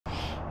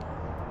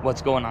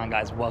What's going on,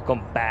 guys?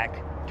 Welcome back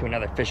to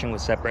another Fishing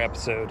with Separate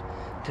episode.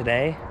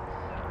 Today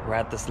we're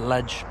at this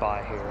ledge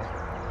spot here.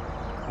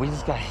 We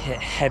just got hit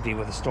heavy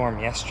with a storm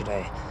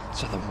yesterday,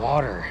 so the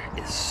water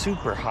is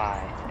super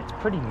high. It's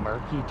pretty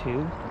murky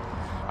too.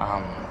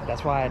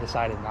 That's why I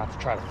decided not to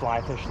try to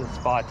fly fish this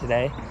spot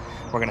today.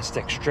 We're gonna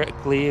stick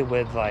strictly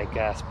with like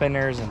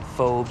spinners and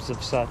phobes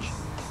of such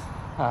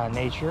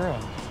nature,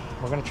 and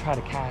we're gonna try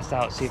to cast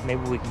out, see if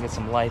maybe we can get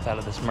some life out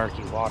of this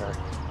murky water.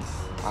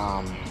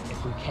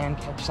 If we can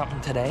catch something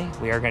today,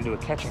 we are going to do a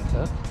catch and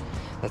cook.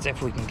 That's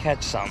if we can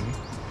catch something.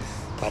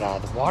 But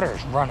the water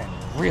is running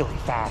really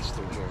fast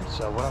through here.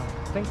 So what I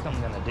think I'm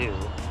going to do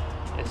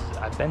is,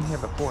 I've been here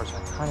before, so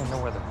I kind of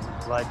know where the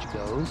ledge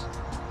goes.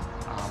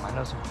 I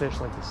know some fish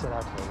like to sit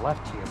out to the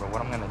left here, but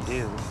what I'm going to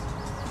do,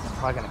 I'm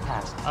probably going to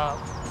cast up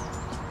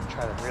and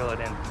try to reel it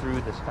in through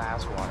this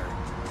fast water.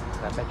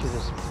 And I bet you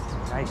there's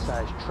some nice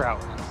sized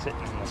trout sitting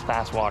in this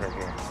fast water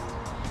here.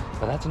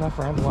 But that's enough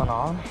for everyone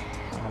on.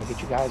 I'm gonna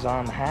get you guys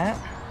on the hat,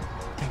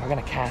 and we're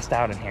gonna cast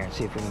out in here and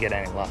see if we can get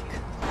any luck.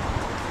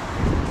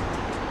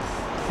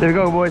 There we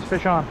go, boys,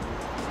 fish on.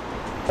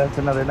 That's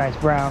another nice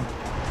brown.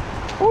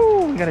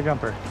 Ooh, we got a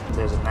jumper.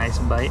 There's a nice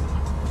bite,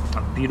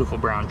 a beautiful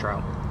brown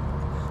trout.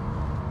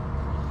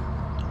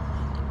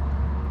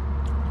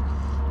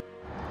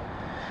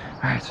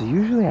 All right, so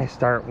usually I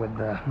start with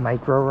the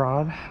micro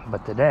rod,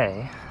 but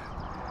today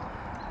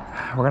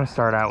we're gonna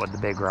start out with the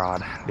big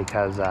rod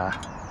because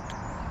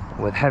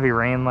with heavy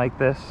rain like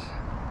this,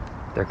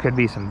 there could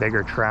be some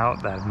bigger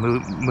trout that have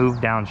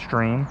moved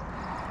downstream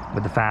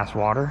with the fast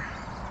water.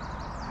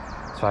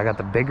 So I got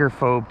the bigger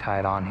phobe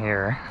tied on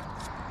here.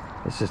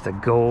 It's just a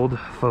gold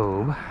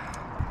phobe.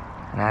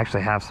 And I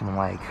actually have some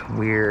like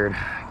weird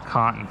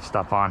cotton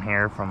stuff on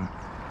here from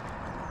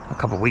a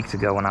couple weeks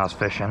ago when I was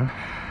fishing.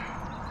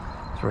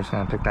 So we're just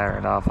gonna pick that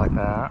right off like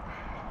that.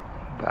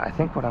 But I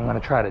think what I'm gonna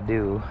try to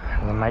do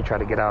is I might try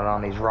to get out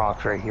on these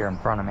rocks right here in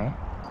front of me.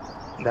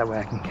 That way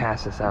I can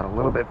cast this out a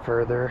little bit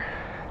further.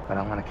 But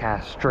I'm gonna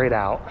cast straight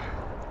out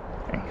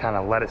and kind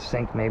of let it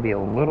sink maybe a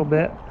little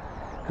bit,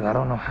 because I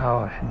don't know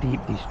how deep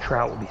these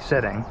trout will be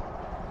sitting.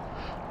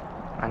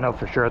 I know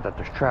for sure that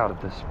there's trout at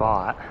this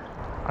spot.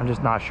 I'm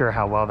just not sure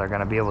how well they're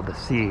gonna be able to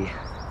see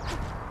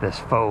this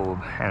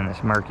phobe and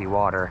this murky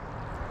water.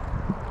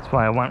 That's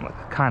why I went with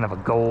kind of a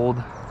gold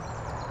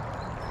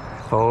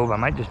phobe. I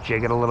might just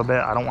jig it a little bit.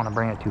 I don't want to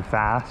bring it too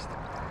fast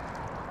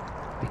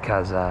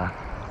because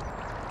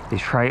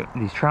these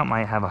trout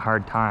might have a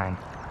hard time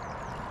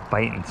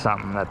biting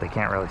something that they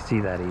can't really see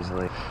that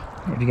easily.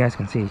 If you guys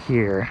can see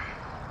here,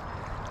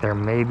 there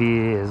maybe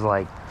is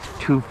like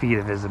 2 feet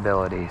of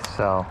visibility.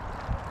 So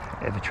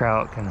if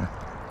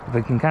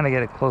we can kind of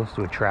get it close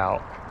to a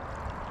trout,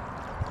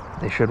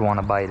 they should want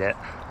to bite it,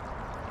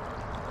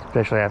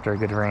 especially after a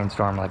good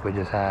rainstorm like we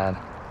just had.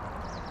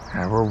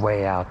 All right, we're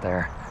way out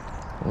there.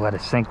 We'll let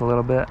it sink a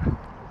little bit.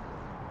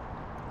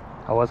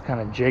 I was kind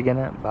of jigging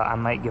it, but I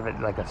might give it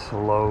like a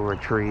slow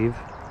retrieve.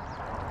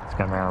 It's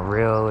gonna run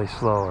really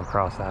slow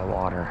across that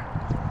water.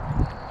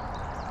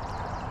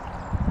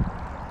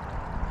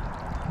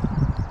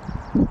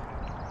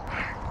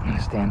 I'm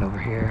gonna stand over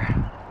here.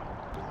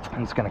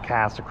 I'm just gonna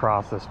cast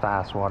across this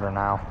fast water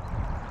now.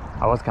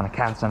 I was kind of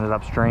casting it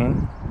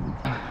upstream.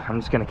 I'm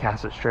just gonna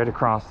cast it straight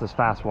across this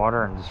fast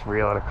water and just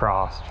reel it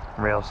across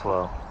real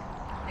slow.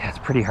 Yeah, it's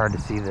pretty hard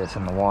to see this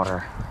in the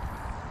water.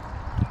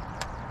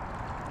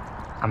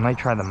 I might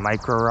try the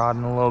micro rod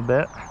in a little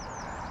bit,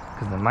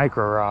 because the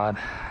micro rod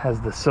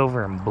has the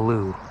silver and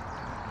blue.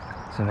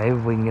 So maybe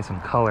if we can get some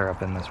color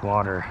up in this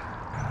water,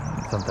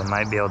 something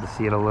might be able to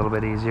see it a little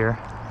bit easier.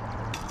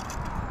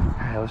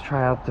 Alright, let's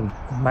try out the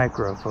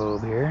micro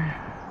phobe here.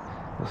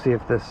 We'll see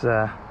if this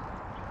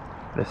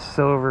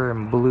silver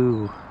and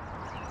blue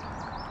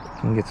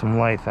can get some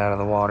life out of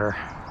the water.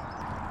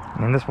 I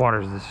mean, this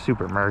water is just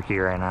super murky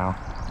right now.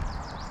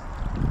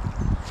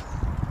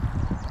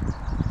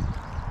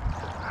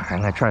 I'm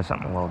gonna try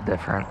something a little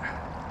different.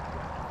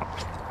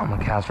 I'm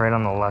gonna cast right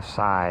on the left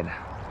side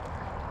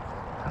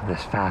of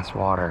this fast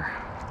water.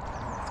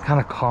 It's kind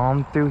of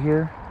calm through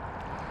here,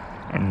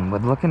 and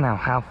with looking at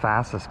how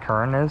fast this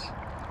current is,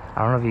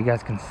 I don't know if you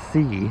guys can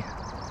see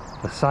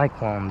the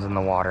cyclones in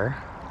the water,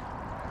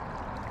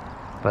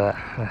 but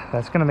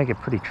that's gonna make it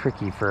pretty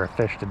tricky for a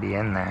fish to be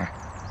in there.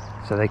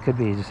 So they could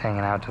be just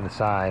hanging out to the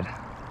side.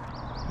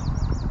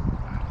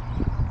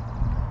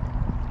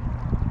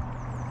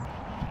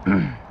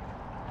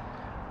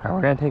 Alright,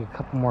 we're gonna take a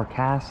couple more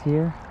casts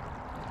here.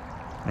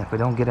 And if we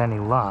don't get any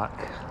luck,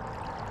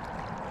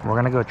 we're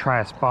gonna go try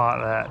a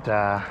spot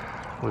that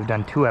we've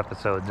done 2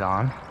 episodes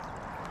on.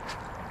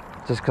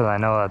 Just because I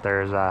know that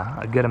there's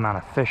a good amount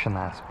of fish in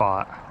that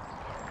spot.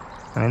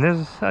 I mean,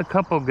 there's a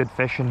couple good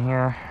fish in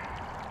here,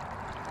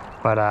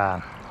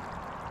 but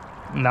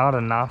not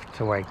enough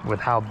to, like,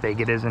 with how big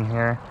it is in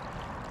here.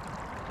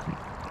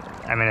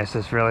 I mean, it's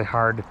just really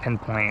hard to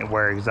pinpoint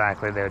where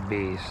exactly they'd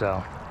be,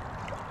 so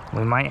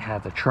we might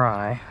have to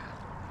try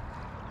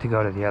to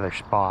go to the other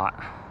spot.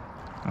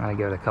 I'm gonna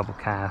give it a couple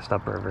casts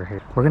upriver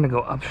here. We're gonna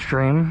go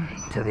upstream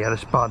to the other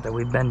spot that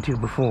we've been to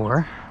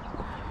before.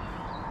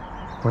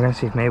 We're gonna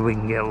see if maybe we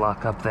can get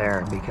luck up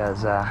there,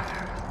 because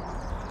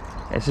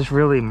it's just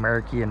really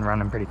murky and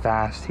running pretty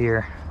fast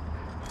here.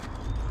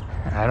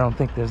 And I don't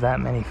think there's that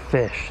many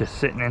fish just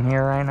sitting in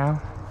here right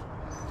now.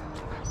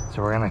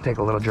 So we're gonna take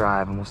a little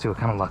drive and we'll see what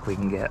kind of luck we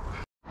can get.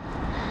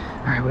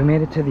 All right, we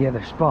made it to the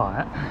other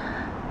spot.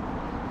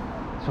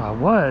 So I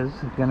was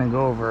gonna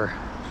go over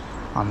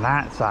on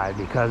that side,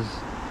 because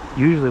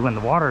usually when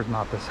the water is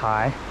not this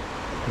high,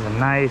 there's a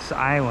nice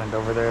island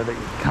over there that you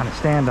can kind of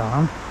stand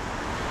on.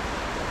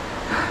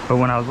 But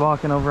when I was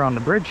walking over on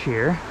the bridge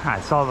here, I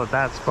saw that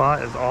that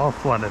spot is all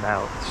flooded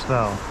out.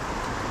 So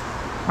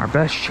our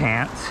best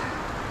chance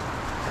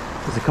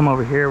is to come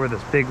over here where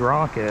this big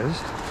rock is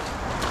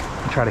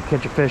and try to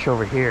catch a fish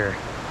over here.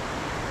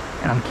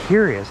 And I'm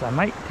curious, I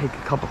might take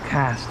a couple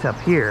casts up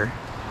here.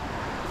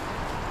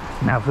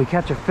 Now if we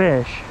catch a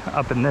fish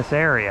up in this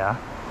area,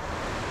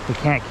 we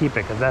can't keep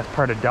it because that's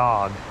part of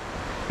dog.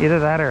 Either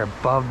that or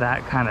above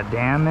that kind of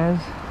dam is.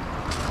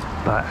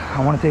 But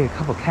I want to take a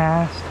couple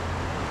casts,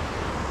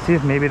 see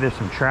if maybe there's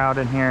some trout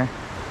in here.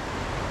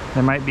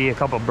 There might be a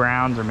couple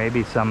browns or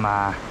maybe some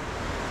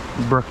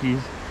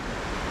brookies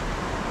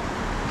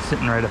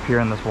sitting right up here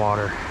in this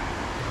water.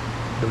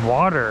 The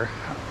water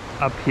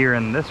up here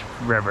in this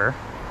river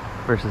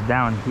versus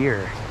down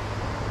here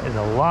is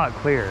a lot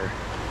clearer.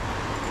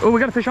 Oh, we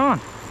got a fish on.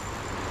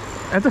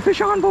 That's a fish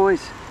on,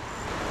 boys.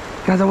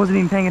 Guys, I wasn't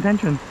even paying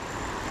attention.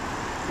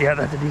 Yeah,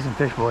 that's a decent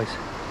fish, boys.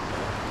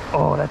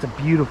 Oh, that's a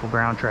beautiful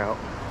brown trout.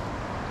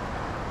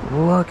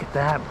 Look at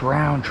that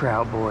brown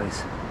trout,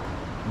 boys.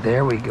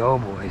 There we go,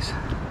 boys.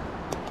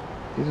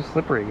 He's a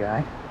slippery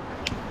guy.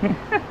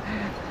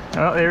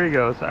 Oh, there he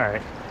goes. All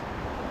right.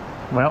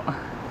 Well,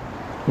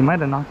 he might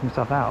have knocked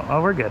himself out.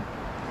 Oh, we're good.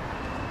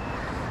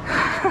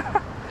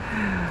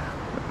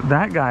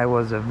 That guy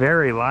was a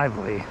very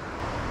lively.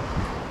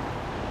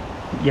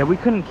 Yeah, we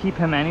couldn't keep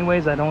him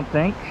anyways, I don't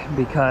think,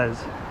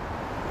 because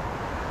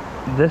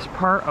this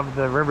part of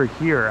the river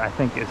here, I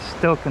think, is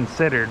still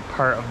considered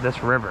part of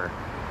this river.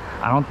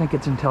 I don't think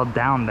it's until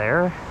down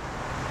there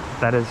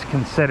that is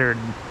considered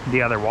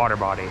the other water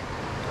body.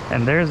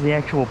 And there's the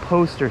actual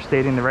poster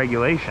stating the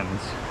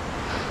regulations.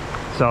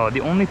 So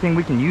the only thing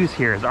we can use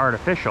here is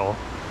artificial,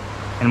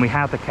 and we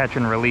have to catch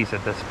and release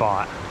at this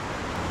spot.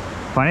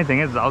 Funny thing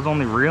is, I was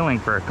only reeling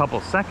for a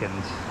couple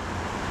seconds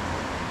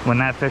when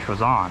that fish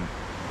was on.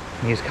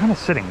 And he was kind of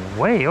sitting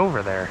way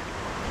over there.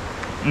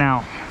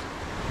 Now,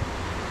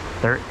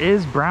 there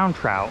is brown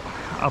trout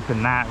up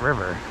in that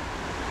river,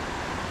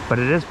 but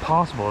it is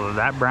possible that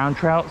that brown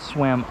trout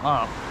swam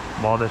up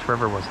while this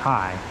river was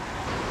high.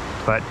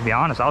 But to be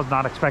honest, I was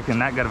not expecting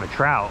that good of a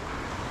trout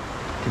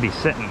to be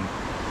sitting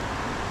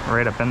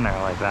right up in there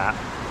like that.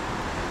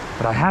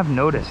 But I have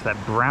noticed that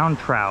brown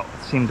trout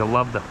seem to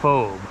love the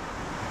phobe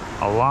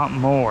a lot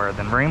more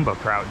than rainbow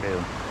trout do,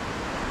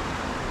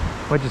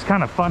 which is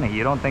kind of funny.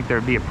 You don't think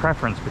there'd be a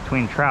preference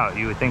between trout.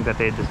 You would think that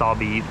they'd just all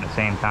be eating the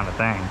same kind of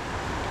thing,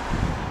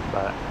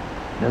 but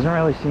it doesn't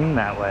really seem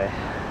that way.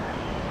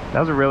 That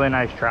was a really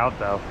nice trout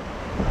though.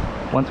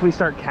 Once we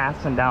start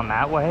casting down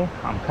that way,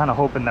 I'm kind of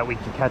hoping that we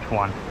can catch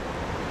one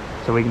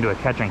so we can do a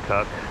catch and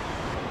cook.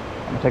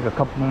 I'm gonna take a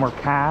couple more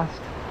casts.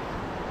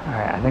 All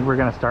right, I think we're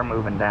gonna start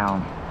moving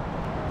down.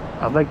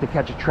 I'd like to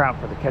catch a trout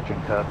for the catch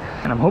and cook,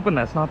 and I'm hoping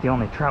that's not the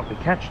only trout we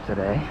catch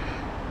today.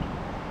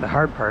 The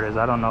hard part is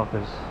I don't know if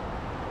there's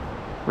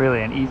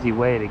really an easy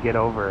way to get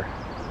over,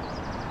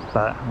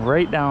 but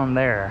right down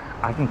there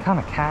I can kind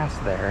of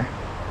cast there,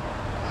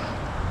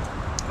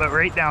 but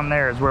right down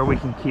there is where we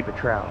can keep a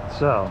trout.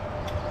 So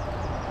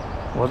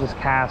we'll just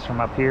cast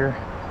from up here,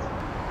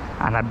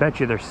 and I bet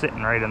you they're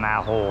sitting right in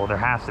that hole. There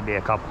has to be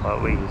a couple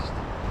at least.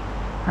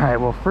 All right,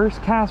 well,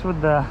 first cast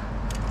with the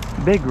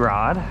big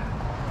rod,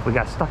 we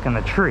got stuck in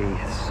the tree.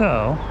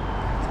 So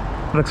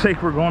looks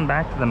like we're going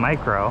back to the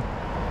micro,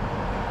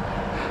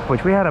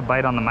 which we had a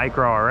bite on the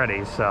micro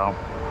already, so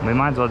we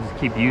might as well just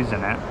keep using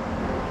it.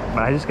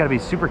 But I just got to be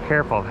super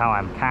careful of how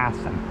I'm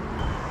casting.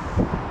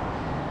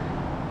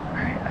 All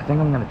right, I think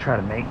I'm going to try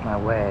to make my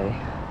way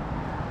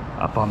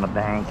up on the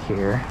bank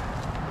here.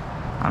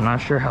 I'm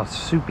not sure how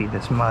soupy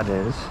this mud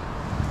is.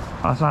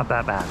 Oh, it's not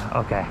that bad.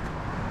 Okay.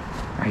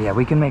 All right, yeah,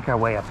 we can make our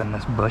way up in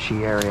this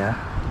bushy area.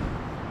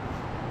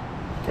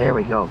 There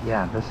we go.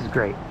 Yeah, this is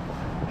great.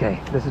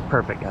 Okay, this is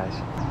perfect, guys.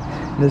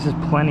 This is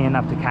plenty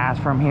enough to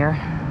cast from here.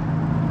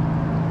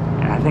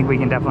 And I think we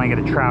can definitely get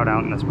a trout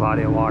out in this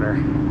body of water.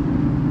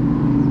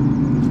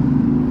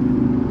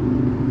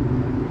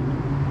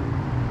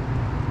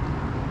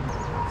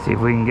 See if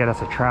we can get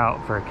us a trout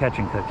for a catch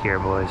and cook here,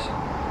 boys.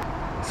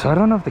 So I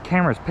don't know if the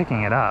camera's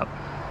picking it up,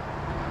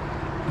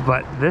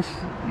 but this,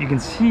 you can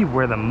see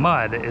where the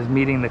mud is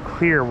meeting the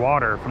clear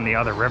water from the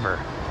other river.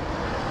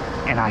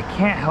 And I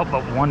can't help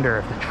but wonder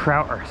if the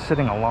trout are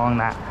sitting along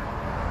that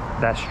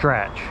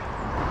stretch.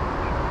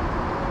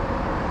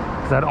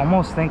 Because I'd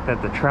almost think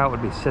that the trout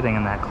would be sitting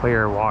in that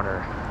clear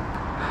water.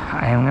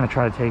 I am going to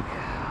try to take...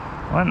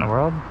 What in the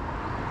world?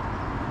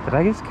 Did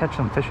I just catch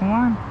some fishing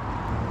line?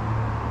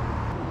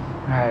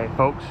 Alright,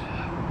 folks.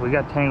 We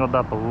got tangled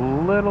up a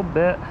little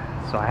bit,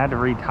 so I had to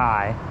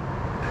retie.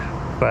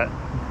 But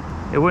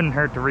it wouldn't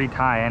hurt to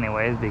retie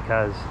anyways,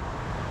 because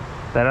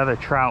that other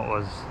trout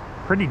was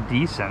pretty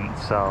decent,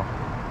 so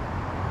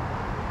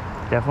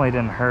definitely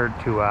didn't hurt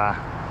to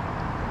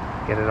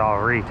get it all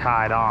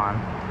retied on.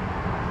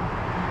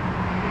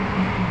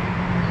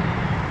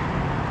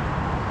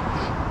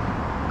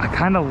 I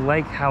kind of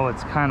like how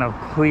it's kind of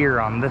clear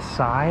on this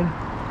side,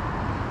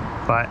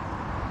 but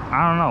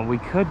I don't know, we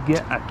could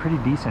get a pretty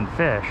decent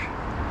fish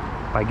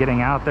by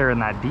getting out there in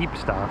that deep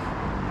stuff.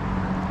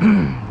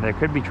 There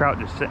could be trout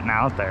just sitting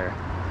out there,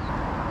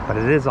 but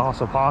it is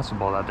also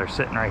possible that they're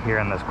sitting right here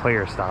in this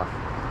clear stuff.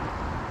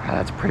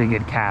 That's a pretty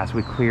good cast.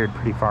 We cleared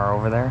pretty far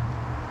over there,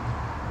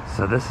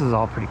 so this is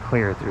all pretty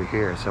clear through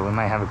here, so we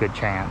might have a good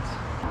chance.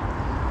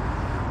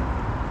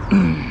 All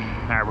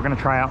right, we're gonna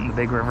try out in the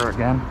big river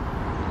again.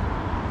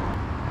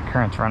 The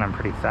current's running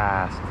pretty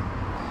fast.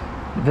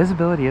 The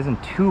visibility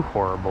isn't too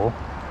horrible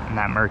in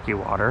that murky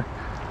water,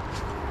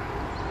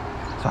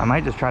 so I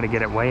might just try to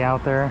get it way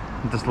out there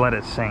and just let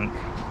it sink.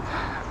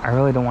 I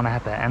really don't want to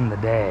have to end the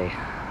day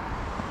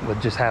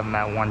with just having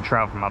that one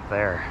trout from up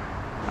there.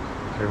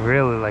 I'd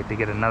really like to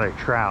get another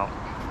trout,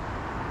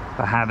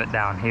 but have it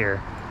down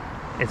here.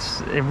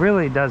 It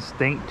really does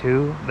stink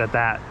too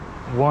that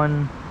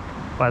one,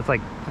 well, it's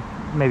like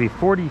maybe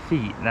 40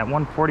 feet, that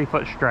one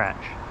 40-foot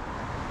stretch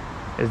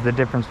is the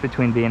difference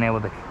between being able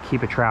to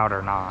keep a trout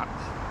or not.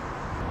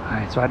 All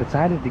right, so I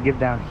decided to give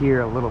down here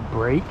a little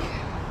break.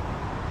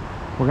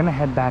 We're gonna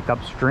head back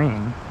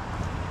upstream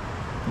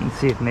and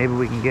see if maybe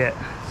we can get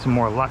some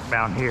more luck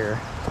down here,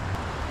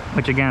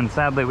 which again,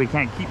 sadly, we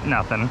can't keep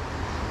nothing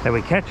that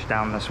we catch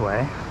down this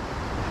way,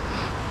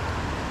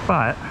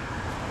 but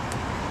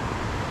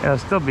it'll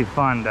still be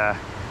fun to,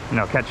 you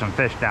know, catch some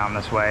fish down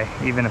this way,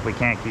 even if we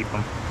can't keep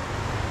them.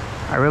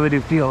 I really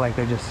do feel like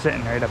they're just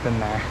sitting right up in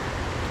there.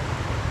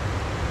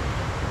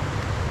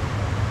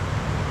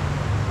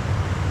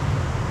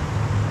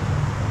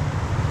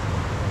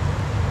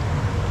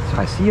 So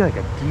I see like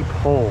a deep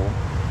hole,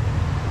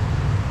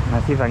 and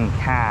I see if I can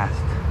cast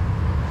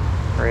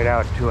right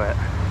out to it.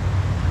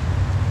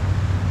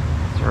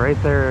 So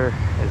right there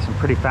is some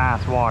pretty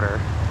fast water.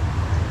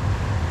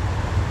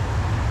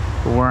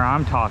 But where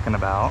I'm talking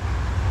about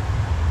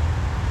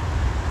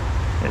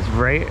is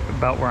right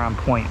about where I'm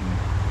pointing.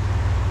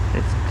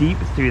 It's deep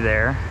through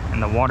there,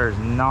 and the water's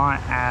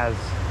not as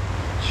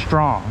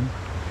strong.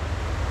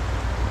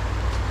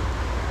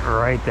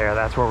 Right there,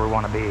 that's where we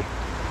want to be.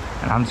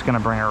 And I'm just gonna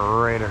bring it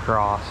right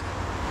across.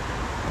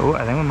 Oh,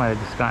 I think we might have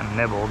just gotten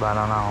nibbled, I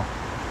don't know.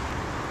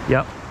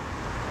 Yep.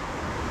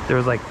 There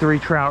was like 3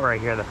 trout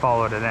right here that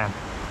followed it in.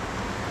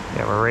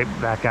 Yeah, we're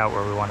right back out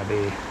where we want to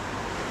be.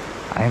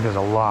 I think there's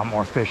a lot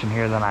more fish in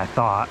here than I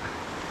thought.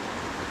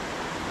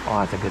 Oh,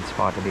 that's a good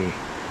spot to be.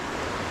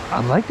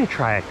 I'd like to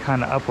try it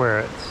kind of up where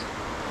it's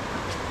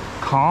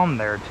calm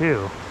there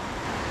too.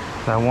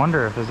 So I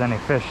wonder if there's any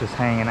fish just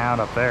hanging out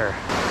up there.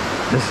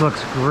 This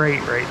looks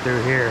great right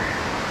through here.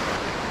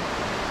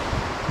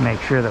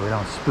 Make sure that we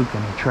don't spook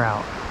any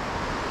trout.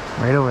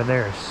 Right over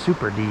there is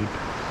super deep.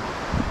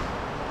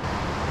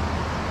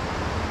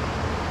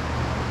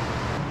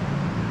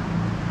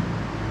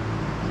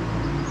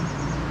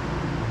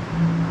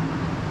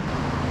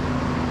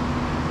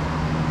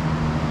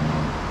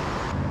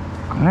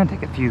 I'm gonna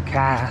take a few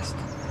casts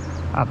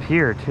up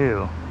here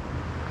too.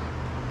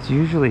 It's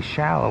usually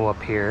shallow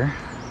up here,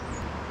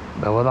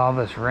 but with all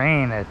this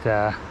rain, it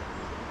kind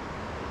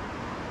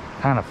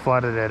of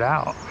flooded it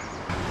out.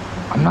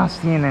 I'm not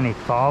seeing any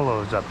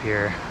follows up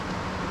here,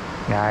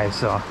 guys,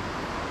 so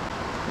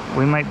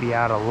we might be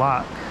out of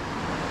luck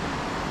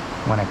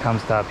when it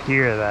comes to up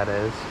here, that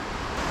is.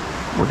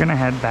 We're gonna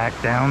head back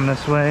down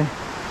this way.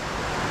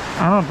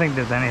 I don't think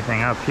there's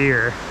anything up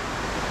here.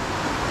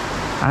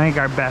 I think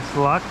our best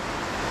luck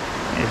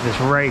is just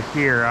right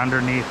here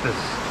underneath this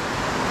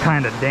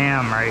kind of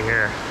dam right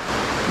here.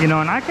 You know,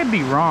 and I could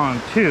be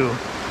wrong too.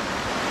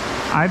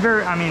 I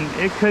mean,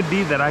 it could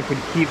be that I could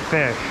keep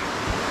fish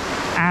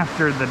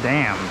after the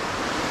dam.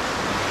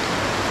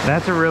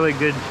 That's a really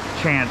good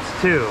chance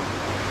too.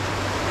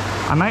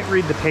 I might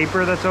read the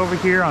paper that's over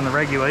here on the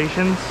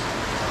regulations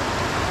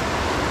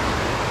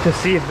to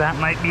see if that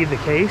might be the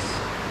case,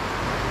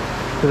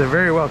 because it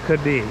very well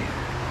could be.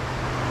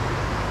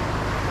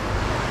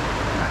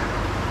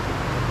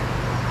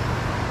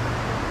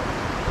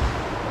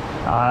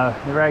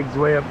 The rag's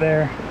way up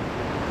there.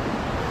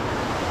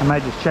 I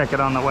might just check it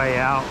on the way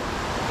out.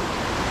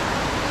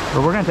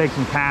 But we're gonna take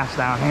some casts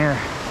down here.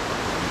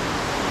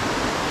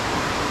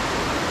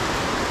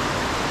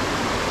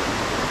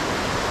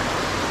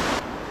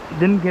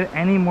 Didn't get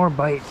any more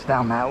bites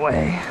down that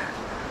way.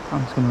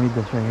 I'm just gonna read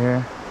this right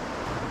here.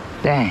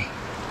 Dang.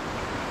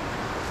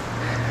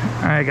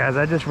 All right, guys,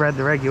 I just read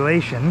the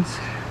regulations.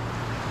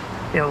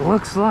 It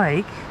looks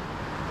like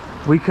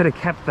we could have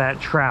kept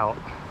that trout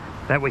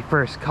that we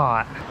first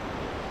caught.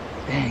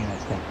 Dang,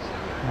 that stinks.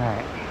 All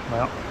right,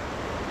 well,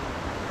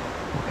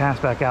 we'll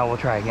cast back out. We'll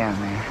try again,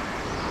 man.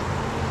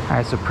 All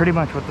right, so pretty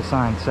much what the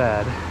sign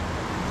said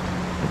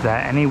is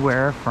that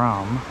anywhere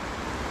from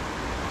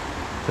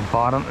the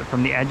bottom,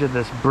 from the edge of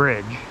this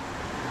bridge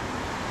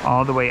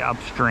all the way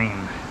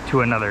upstream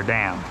to another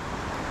dam.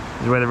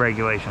 Is where the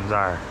regulations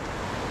are.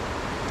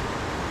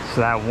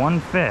 So that one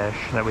fish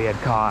that we had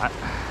caught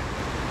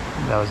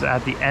that was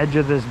at the edge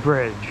of this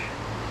bridge,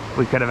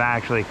 we could have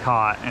actually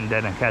caught and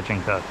did a catch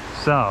and cook.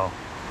 So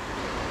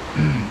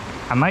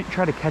I might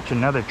try to catch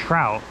another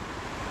trout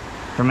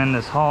from in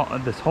this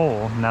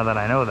hole now that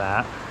I know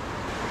that,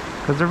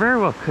 because there very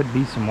well could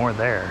be some more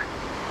there,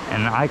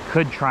 and I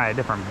could try a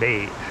different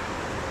bait.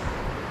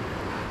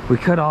 We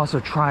could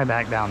also try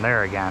back down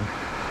there again,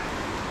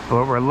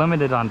 but we're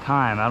limited on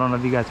time. I don't know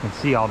if you guys can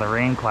see all the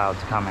rain clouds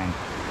coming,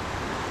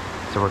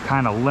 so we're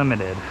kind of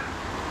limited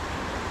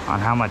on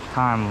how much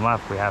time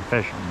left we have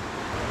fishing.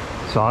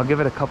 So I'll give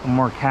it a couple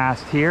more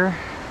casts here.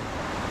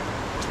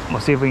 We'll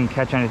see if we can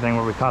catch anything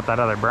where we caught that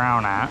other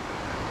brown at.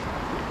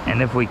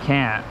 And if we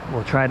can't,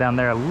 we'll try down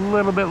there a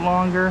little bit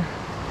longer.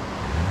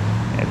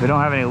 If we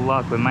don't have any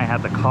luck, we might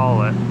have to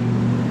call it,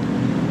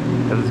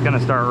 because it's gonna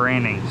start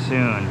raining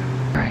soon.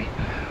 All right,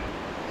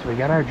 so we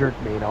got our jerk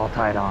bait all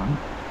tied on.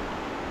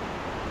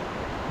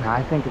 Now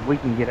I think if we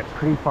can get it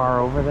pretty far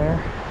over there,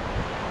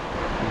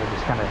 and we'll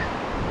just kind of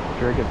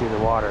jerk it through the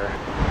water.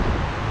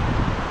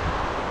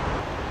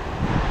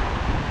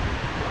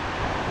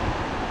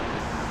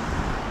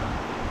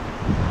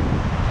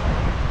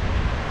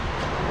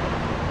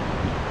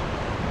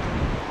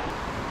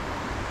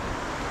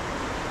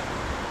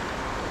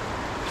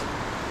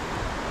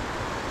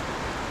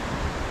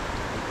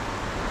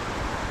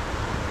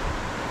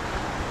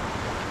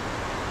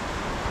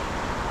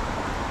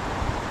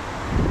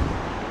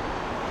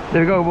 There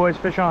we go, boys,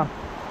 fish on.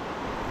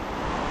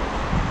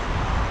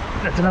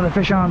 That's another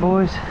fish on,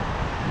 boys.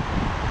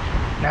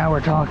 Now we're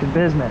talking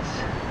business.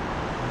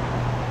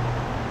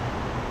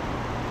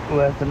 Ooh,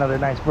 that's another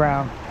nice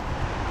brown.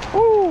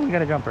 Ooh, we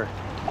got a jumper.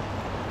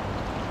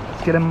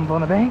 Let's get him up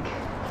on the bank.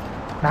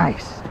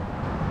 Nice.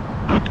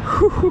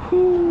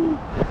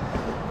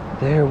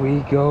 There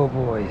we go,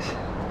 boys.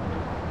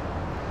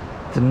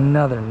 It's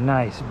another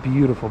nice,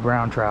 beautiful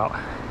brown trout.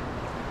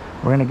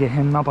 We're gonna get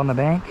him up on the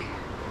bank.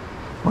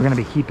 We're gonna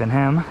be keeping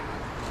him.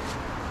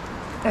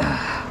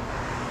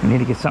 We need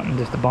to get something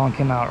just to bonk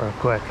him out real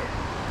quick.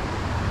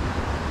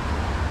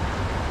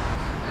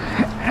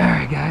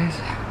 Alright guys,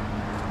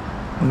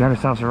 we got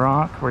ourselves a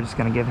rock. We're just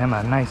gonna give him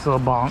a nice little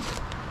bonk.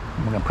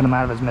 And we're gonna put him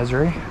out of his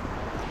misery.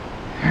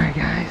 Alright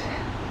guys,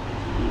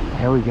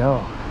 here we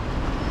go.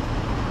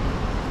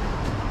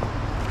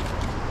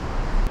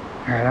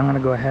 Alright, I'm gonna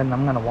go ahead and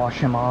I'm gonna wash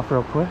him off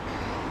real quick.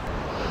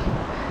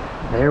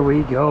 There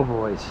we go,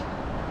 boys.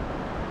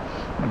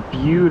 A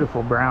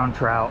beautiful brown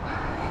trout.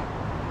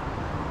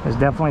 There's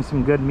definitely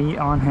some good meat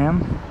on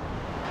him.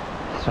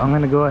 So I'm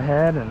gonna go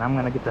ahead and I'm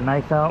gonna get the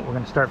knife out. We're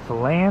gonna start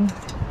filleting.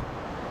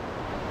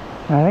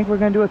 And I think we're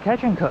gonna do a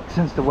catch and cook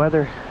since the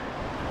weather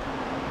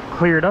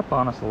cleared up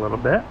on us a little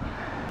bit.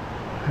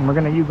 And we're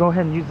gonna go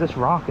ahead and use this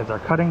rock as our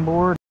cutting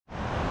board.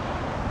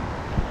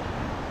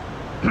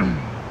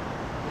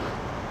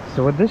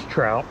 So with this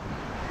trout,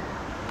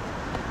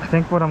 I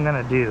think what I'm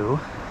gonna do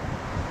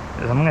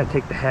is I'm gonna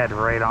take the head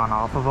right on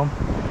off of him.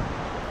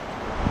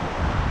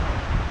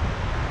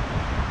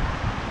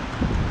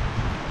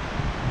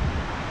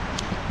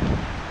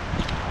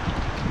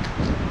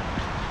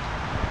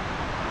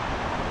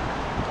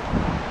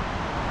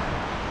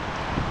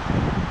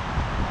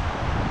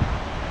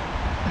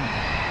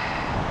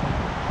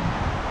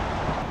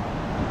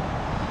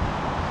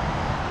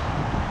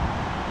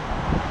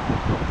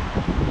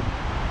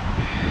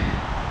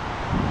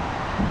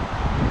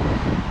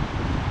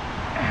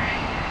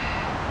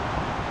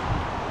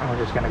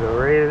 Just gonna go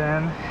right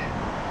in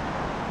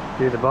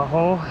through the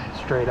butthole,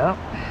 straight up.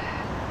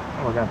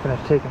 And we're gonna finish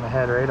taking the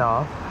head right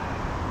off.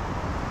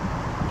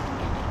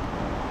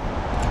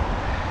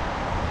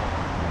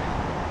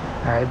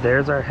 All right,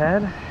 there's our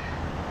head.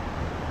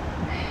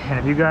 And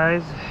if you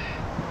guys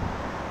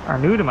are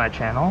new to my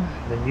channel,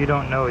 then you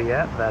don't know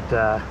yet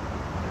that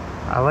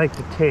I like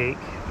to take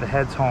the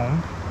heads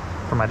home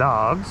for my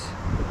dogs,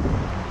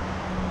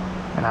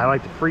 and I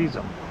like to freeze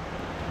them.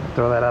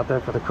 Throw that out there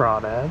for the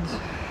crawdads.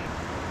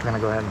 We're gonna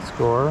go ahead and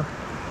score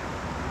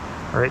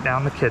right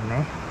down the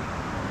kidney.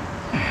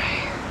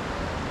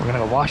 We're gonna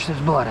go wash this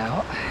blood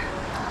out.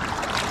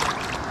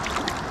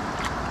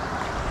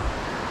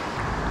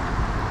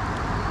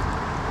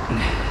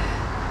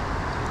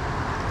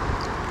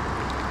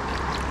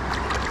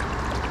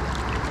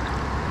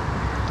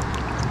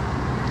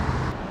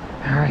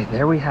 All right,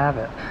 there we have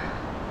it.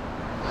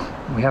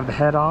 We have the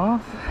head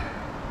off.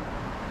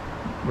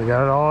 We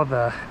got all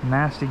the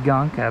nasty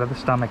gunk out of the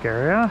stomach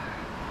area.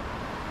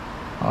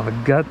 All the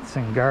guts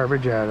and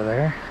garbage out of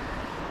there.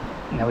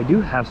 Now we do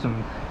have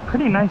some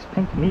pretty nice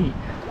pink meat.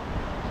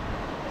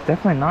 It's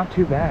definitely not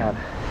too bad.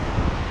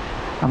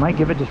 I might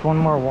give it just one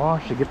more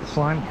wash to get the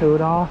slime coat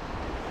off.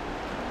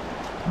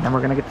 And then we're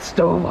gonna get the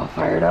stove all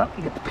fired up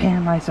and get the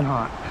pan nice and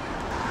hot.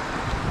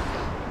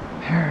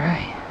 All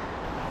right.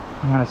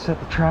 I'm gonna set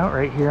the trout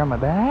right here on my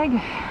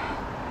bag.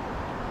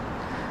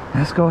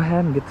 Let's go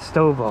ahead and get the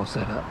stove all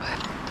set up.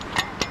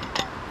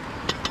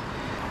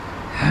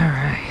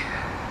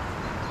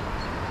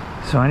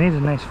 So I need a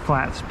nice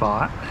flat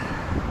spot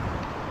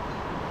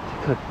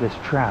to cook this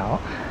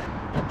trout.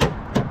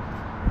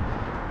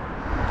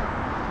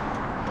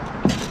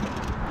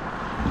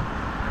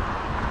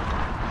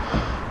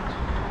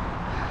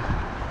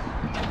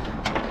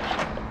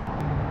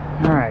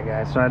 Alright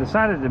guys, so I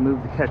decided to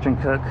move the catch and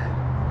cook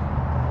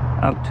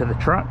up to the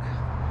truck.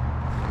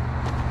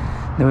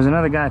 There was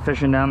another guy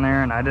fishing down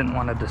there and I didn't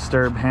want to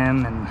disturb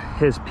him and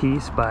his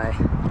piece by,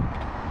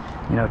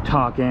 you know,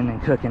 talking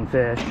and cooking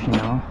fish, you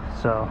know.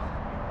 So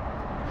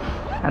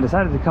I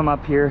decided to come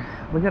up here.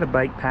 We got a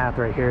bike path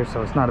right here,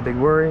 so it's not a big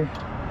worry.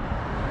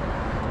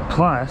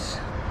 Plus,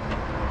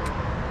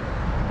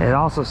 it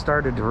also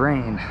started to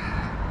rain.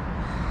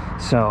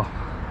 So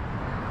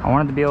I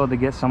wanted to be able to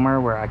get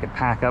somewhere where I could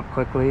pack up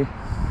quickly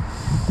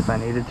if I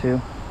needed to.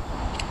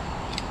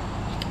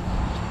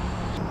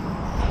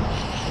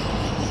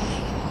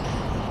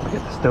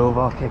 Get the stove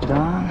all kicked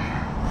on.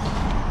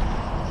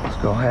 Let's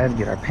go ahead and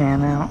get our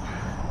pan out.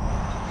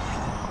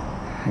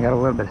 I got a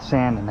little bit of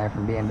sand in there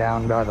from being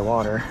down by the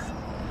water,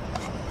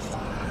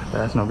 but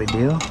that's no big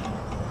deal.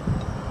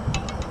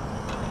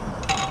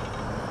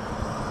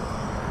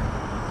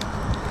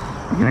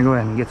 I'm gonna go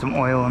ahead and get some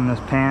oil in this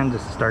pan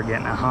just to start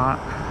getting it hot.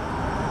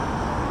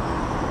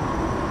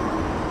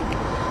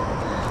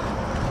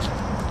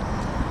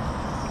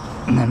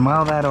 And then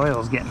while that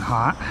oil is getting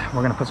hot,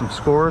 we're gonna put some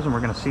scores and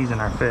we're gonna season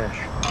our fish.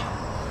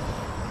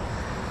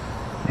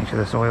 Make sure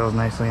this oil is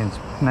nice and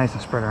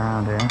spread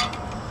around here.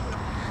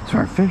 So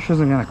our fish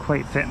isn't gonna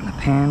quite fit in the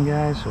pan,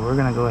 guys, so we're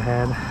gonna go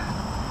ahead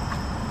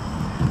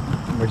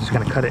and we're just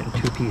gonna cut it in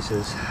 2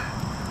 pieces.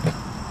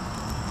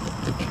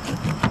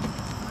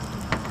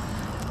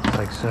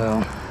 Like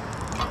so.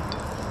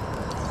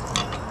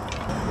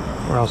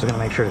 We're also gonna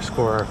make sure to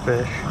score our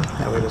fish,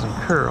 that way it doesn't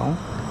curl.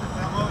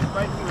 I'm always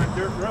biking on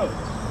dirt roads.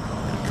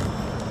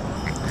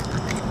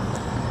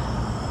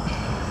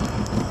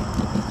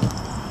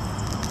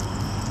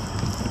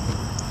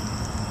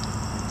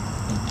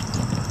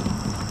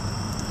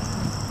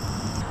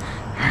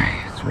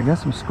 We got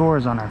some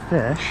scores on our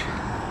fish.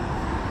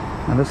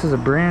 Now this is a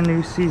brand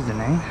new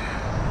seasoning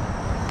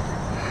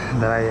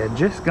that I had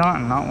just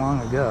gotten not long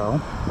ago,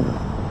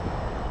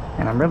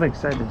 and I'm really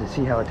excited to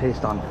see how it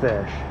tastes on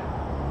fish.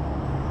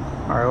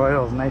 Our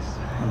oil is nice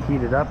and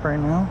heated up right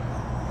now.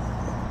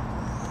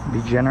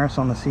 Be generous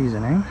on the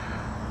seasoning.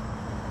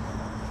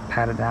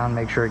 Pat it down,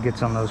 make sure it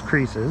gets on those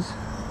creases.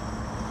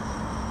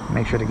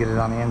 Make sure to get it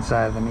on the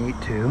inside of the meat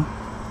too.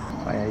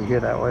 Oh yeah, you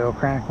hear that oil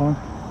crackling?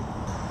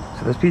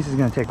 So this piece is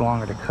going to take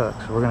longer to cook,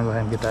 so we're going to go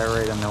ahead and get that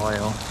right on the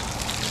oil.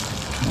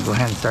 We'll go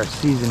ahead and start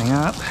seasoning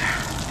up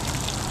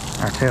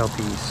our tail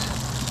piece.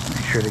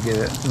 Make sure to get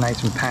it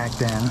nice and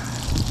packed in.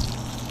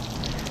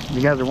 If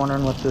you guys are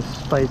wondering what this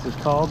spice is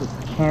called, it's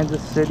the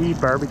Kansas City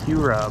Barbecue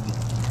Rub.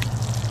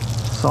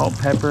 Salt,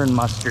 pepper, and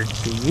mustard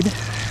seed.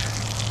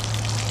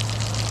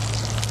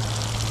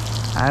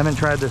 I haven't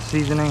tried this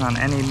seasoning on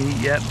any meat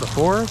yet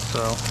before,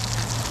 so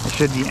it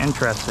should be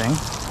interesting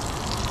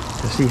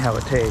to see how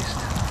it tastes.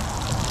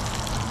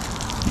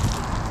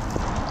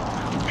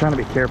 Trying to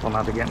be careful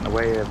not to get in the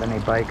way of any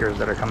bikers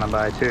that are coming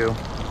by too.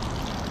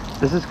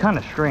 This is kind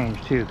of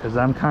strange too, because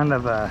I'm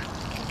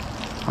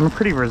a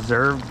pretty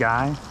reserved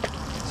guy,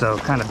 so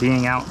kind of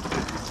being out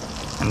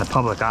in the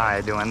public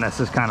eye doing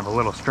this is kind of a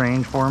little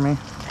strange for me.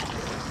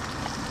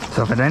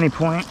 So if at any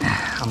point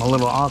I'm a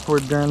little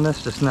awkward during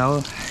this, just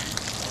know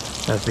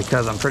that's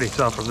because I'm pretty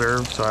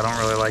self-reserved, so I don't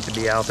really like to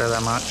be out there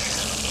that much.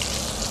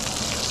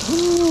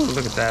 Ooh,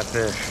 look at that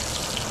fish.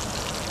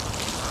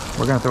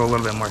 We're gonna throw a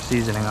little bit more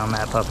seasoning on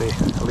that puppy,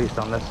 at least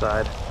on this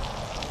side.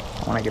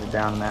 I wanna get it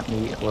down in that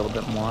meat a little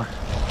bit more.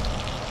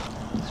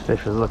 This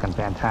fish is looking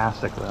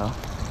fantastic though.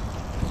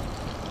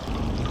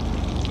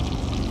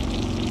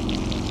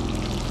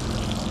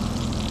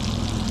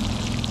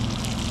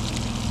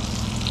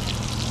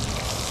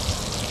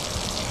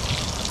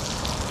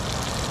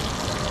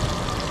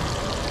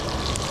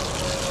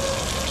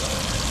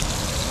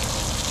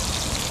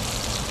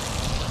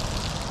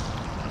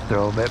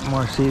 Throw a bit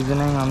more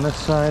seasoning on this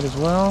side as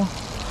well.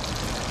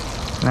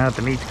 Now that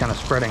the meat's kind of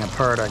spreading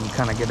apart, I can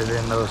kind of get it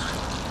in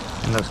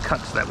those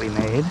cuts that we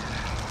made.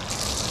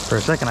 For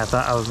a second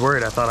I was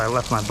worried. I thought I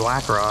left my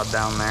black rod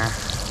down there.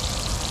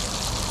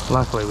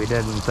 Luckily we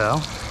didn't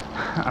though.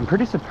 I'm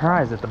pretty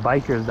surprised that the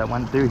bikers that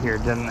went through here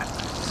didn't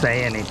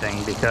say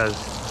anything, because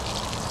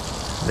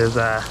there's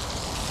a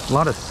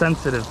lot of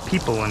sensitive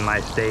people in my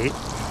state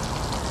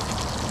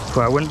who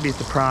I wouldn't be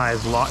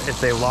surprised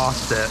if they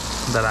lost it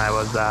that I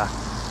was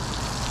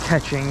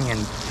catching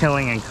and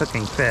killing and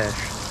cooking fish.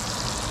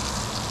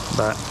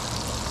 But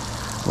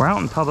we're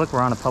out in public,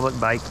 we're on a public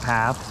bike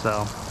path,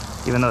 so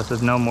even though it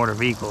says no motor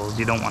vehicles,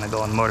 you don't want to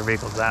go in motor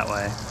vehicles that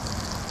way.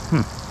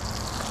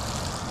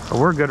 But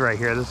we're good right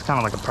here. This is kind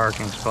of like a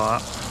parking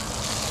spot.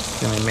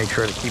 Gonna make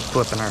sure to keep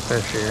flipping our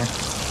fish here.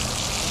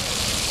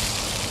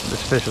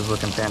 This fish is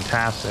looking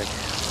fantastic.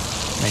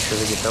 Make sure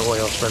to get the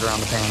oil spread around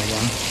the pan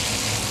again.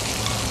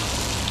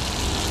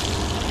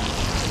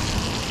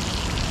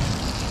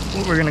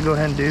 What we're gonna go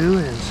ahead and do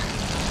is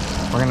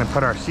we're gonna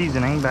put our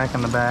seasoning back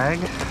in the bag.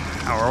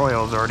 our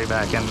oil's already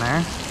back in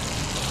there.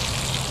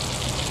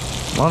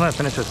 While that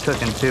finishes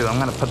cooking too, I'm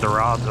gonna put the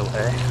rods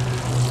away.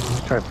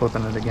 Try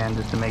flipping it again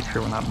just to make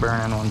sure we're not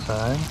burning one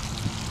side.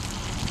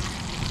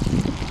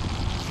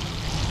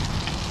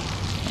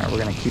 All right, we're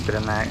gonna keep it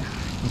in that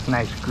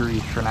nice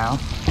grease for now.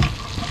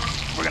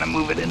 We're gonna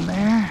move it in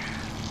there.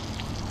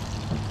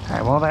 All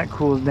right, while that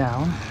cools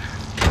down,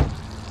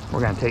 we're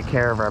gonna take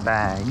care of our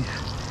bag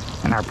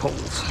and our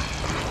poles.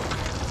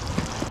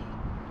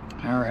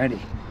 Alrighty,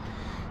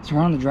 so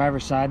we're on the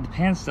driver's side. The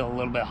pan's still a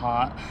little bit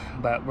hot,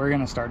 but we're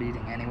gonna start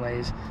eating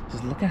anyways.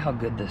 Just look at how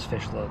good this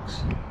fish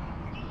looks.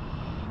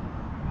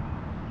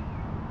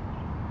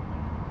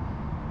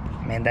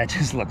 Man, that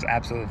just looks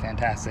absolutely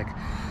fantastic.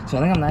 So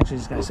I think I'm actually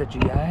just gonna set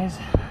you guys.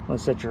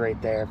 Let's set you right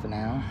there for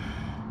now.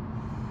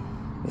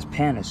 This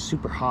pan is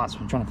super hot, so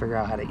I'm trying to figure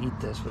out how to eat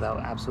this without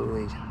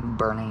absolutely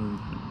burning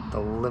the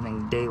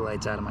living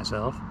daylights out of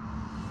myself.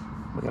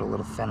 We got a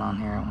little fin on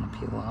here I want to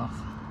peel off.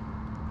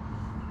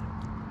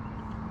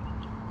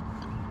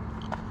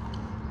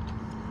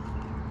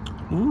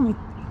 Ooh,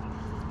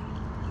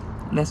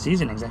 that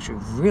seasoning is actually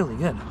really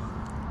good.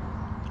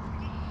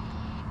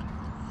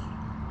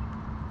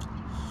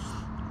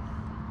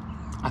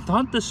 I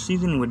thought this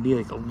seasoning would be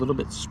like a little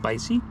bit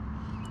spicy,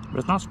 but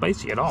it's not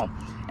spicy at all.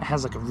 It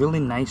has like a really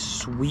nice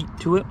sweet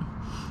to it,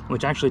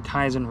 which actually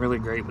ties in really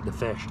great with the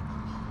fish.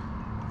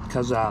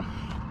 Because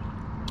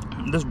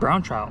this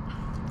brown trout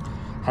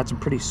had some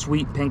pretty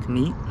sweet pink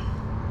meat,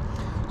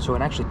 so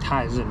it actually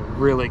ties in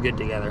really good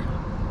together.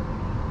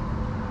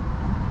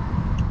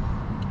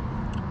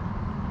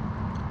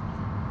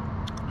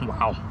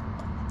 Wow,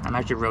 I'm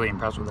actually really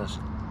impressed with this.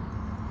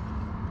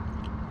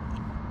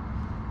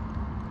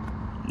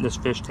 This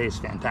fish tastes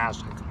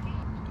fantastic.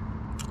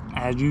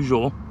 As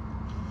usual,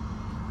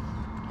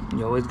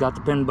 you always got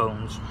the pin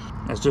bones.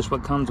 That's just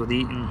what comes with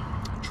eating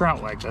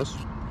trout like this.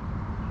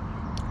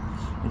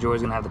 You're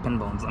always gonna have the pin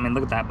bones. I mean,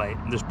 look at that bite.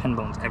 There's pin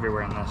bones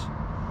everywhere in this.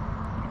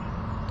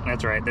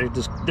 That's right,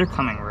 they're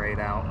coming right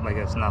out like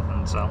it's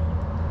nothing. So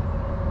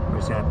we're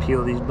just gonna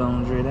peel these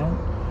bones right out.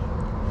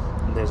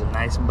 And there's a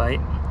nice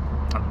bite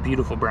of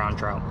beautiful brown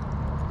trout.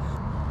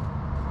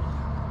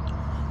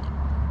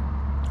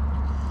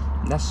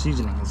 That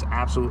seasoning is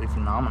absolutely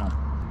phenomenal.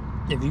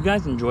 If you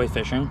guys enjoy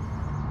fishing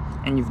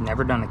and you've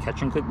never done a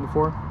catch and cook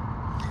before,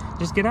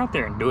 just get out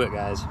there and do it,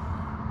 guys.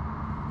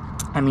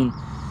 I mean,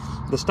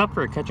 the stuff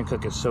for a catch and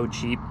cook is so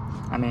cheap.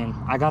 I mean,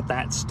 I got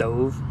that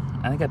stove.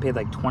 I think I paid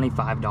like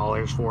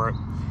 $25 for it.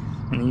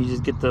 And then you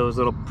just get those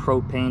little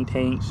propane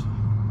tanks.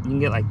 You can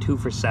get like 2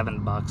 for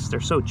 $7. They're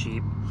so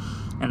cheap.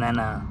 And then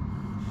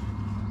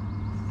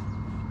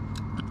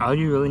all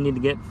you really need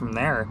to get from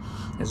there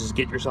is just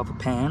get yourself a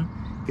pan,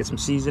 get some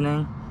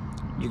seasoning.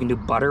 You can do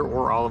butter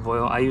or olive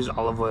oil. I use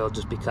olive oil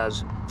just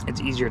because it's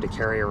easier to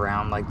carry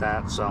around like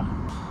that. So,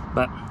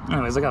 but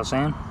anyways, like I was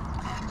saying,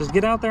 just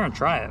get out there and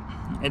try it.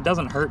 It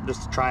doesn't hurt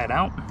just to try it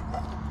out.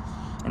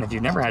 And if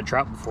you've never had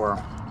trout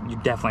before, you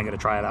definitely got to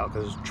try it out,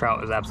 because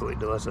trout is absolutely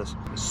delicious.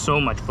 There's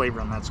so much flavor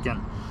on that skin,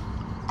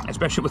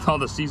 especially with all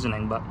the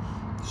seasoning, but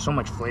so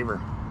much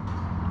flavor.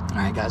 All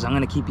right, guys, I'm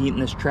gonna keep eating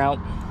this trout.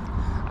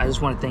 I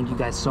just want to thank you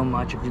guys so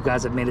much. If you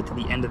guys have made it to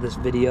the end of this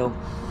video,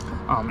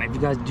 if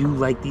you guys do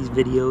like these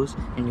videos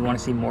and you want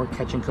to see more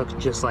catch and cooks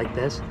just like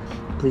this,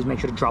 please make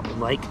sure to drop a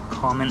like,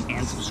 comment,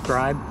 and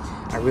subscribe.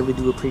 I really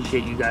do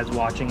appreciate you guys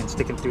watching and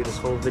sticking through this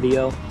whole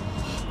video.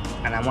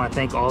 And I want to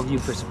thank all of you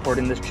for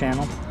supporting this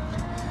channel.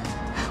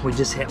 We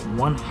just hit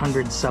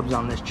 100 subs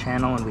on this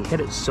channel, and we hit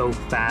it so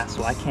fast,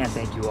 so I can't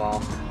thank you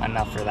all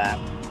enough for that.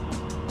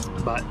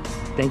 But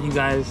thank you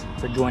guys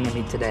for joining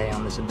me today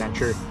on this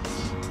adventure.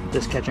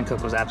 This catch and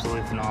cook was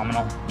absolutely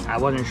phenomenal. I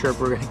wasn't sure if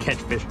we were going to catch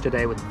fish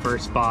today with the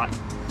first spot,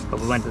 but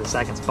we went to the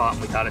second spot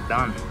and we got it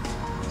done.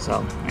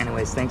 So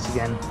anyways, thanks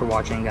again for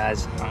watching,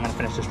 guys. I'm going to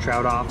finish this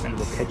trout off and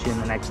we'll catch you in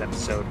the next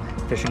episode.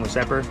 Fishing with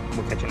Sepper,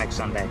 we'll catch you next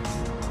Sunday.